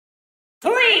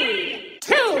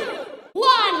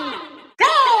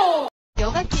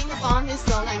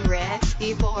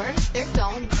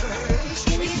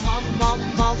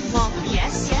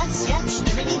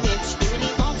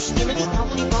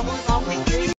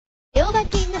You're the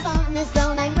king of on the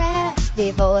zone, I'm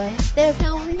ready for it. There's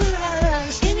no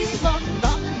rush. Skibidi bop,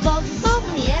 bop, bop, bop.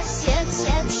 Yes, yes,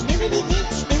 yes. Skibidi dip,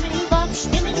 skibidi bop,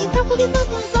 skibidi bop, bop,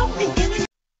 bop, bop.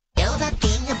 You're the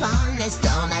king of on the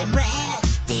zone, I'm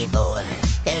ready for it.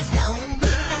 There's no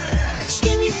rush.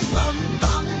 Skibidi bop,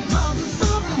 bop, bop,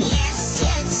 bop. Yes,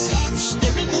 yes, yes.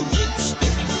 Skibidi dip,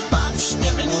 skibidi bop,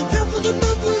 skibidi bop, bop,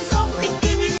 bop, bop.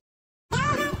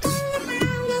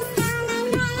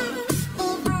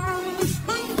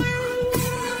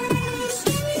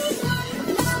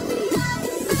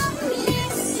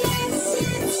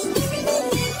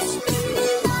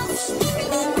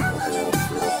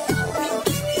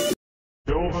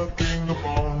 You're the king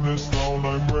upon this throne,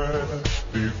 I'm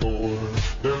ready for.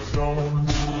 There's no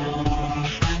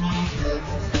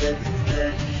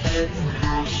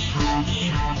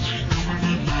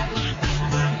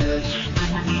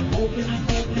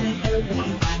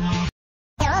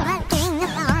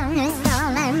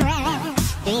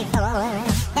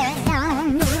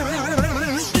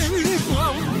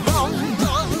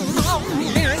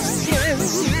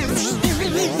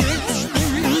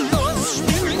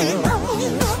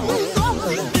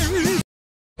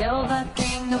You're the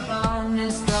king upon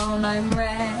this throne, I'm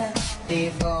ready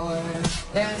for.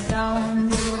 There's no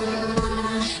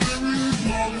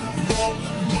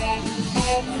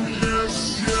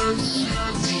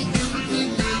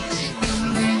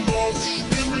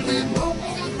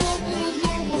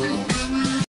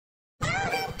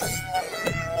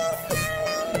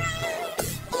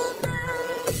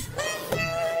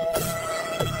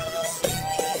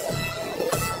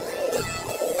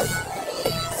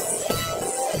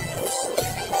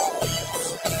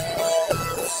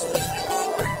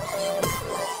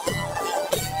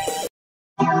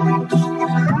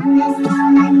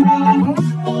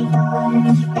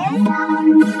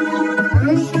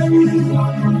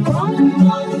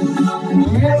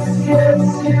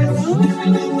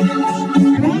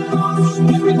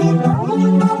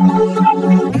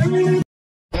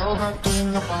You're the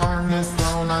king upon this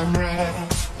throne, I'm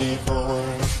ready for.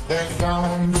 There's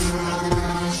no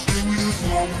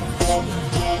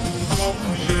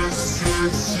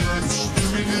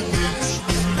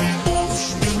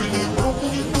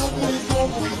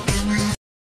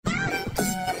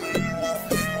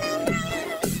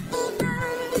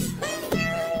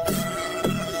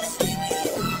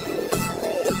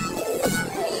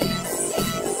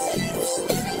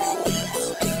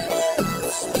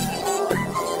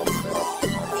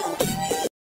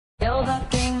You're the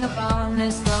king upon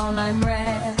this throne, I'm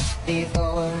ready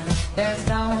for. There's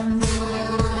no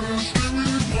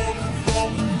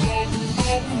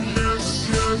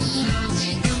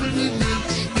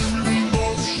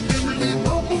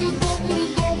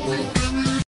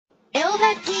You're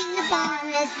the king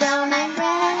upon this throne, I'm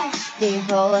ready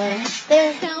for.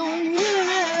 There's no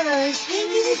rush.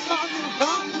 Skibidi bop,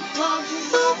 bop, bop,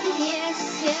 bop.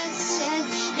 Yes, yes, yes.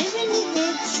 Skibidi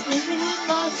dip, skibidi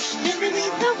bop, skibidi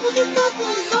bop, bop, bop,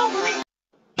 bop.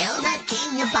 You're the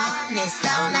king upon this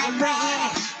throne, I'm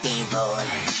ready for.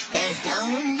 There's no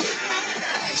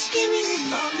rush. Skibidi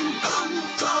bop, bop,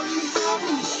 bop, bop.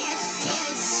 Yes,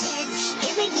 yes, yes.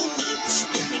 Skibidi dip,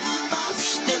 skibidi bop,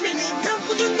 skibidi bop,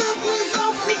 bop,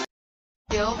 bop.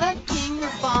 You're the king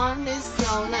upon this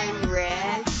throne, I'm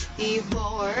ready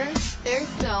for.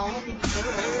 There's no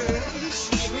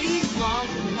Skibidi bop,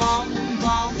 bop,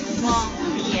 bop, bop.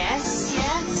 Yes,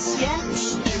 yes,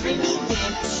 yes. Skibidi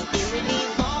dip, skibidi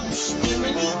bop,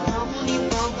 skibidi bop,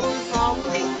 bop, bop, bop.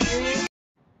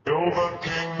 You're the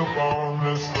king upon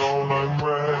this throne, I'm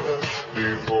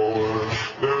ready for.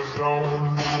 There's no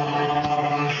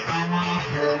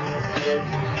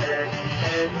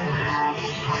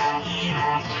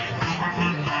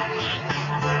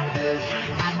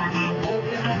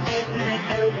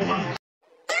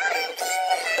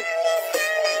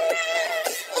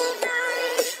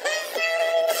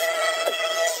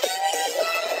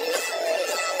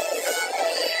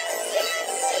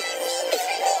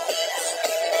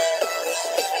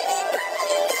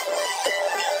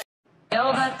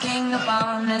You're the king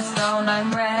upon this throne,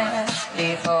 I'm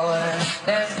ready for.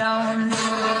 There's no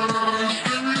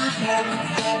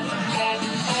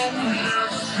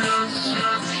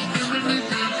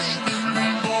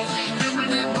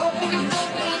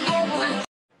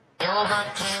You're the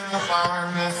king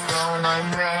upon this throne,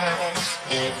 I'm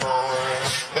ready for.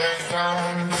 There's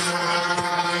no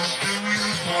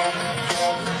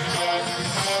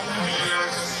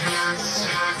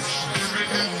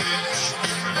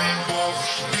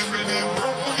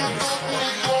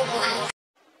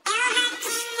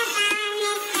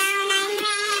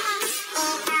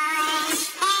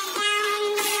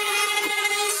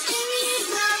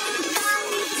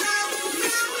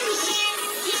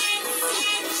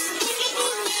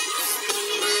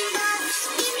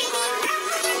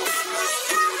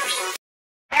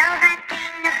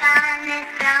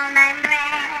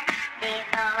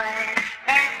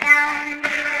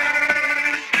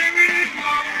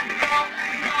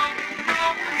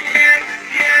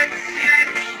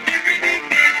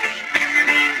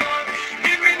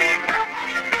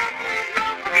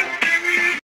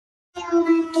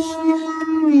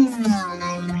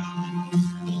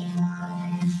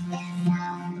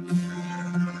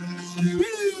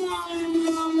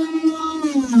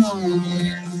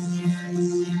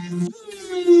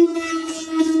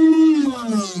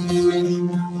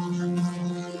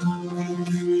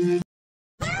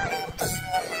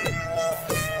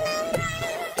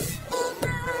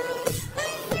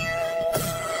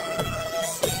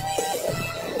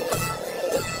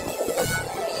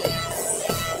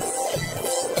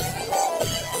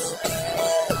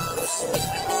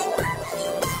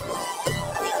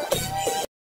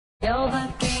You're the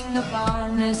king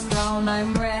upon this throne,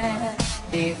 I'm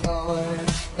ready for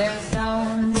their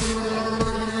sound.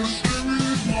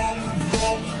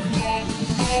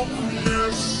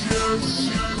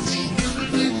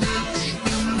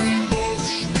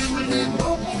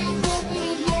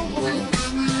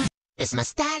 It's my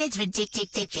style, it's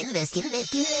ridiculous. Give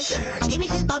me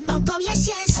this bum bum bum, yes,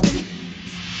 yes.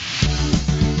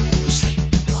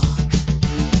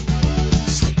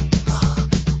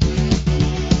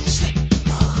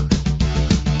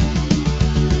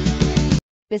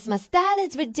 It's my style,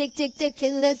 it's ridiculous.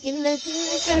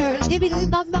 Give me the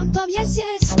bum bum bum, yes,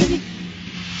 yes.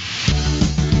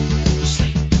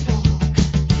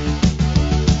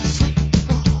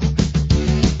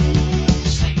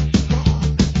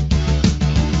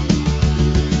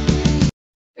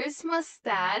 It's my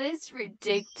style, it's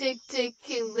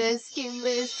ridiculous. Give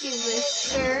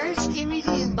me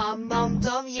the bum bum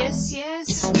bum, yes,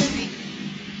 yes.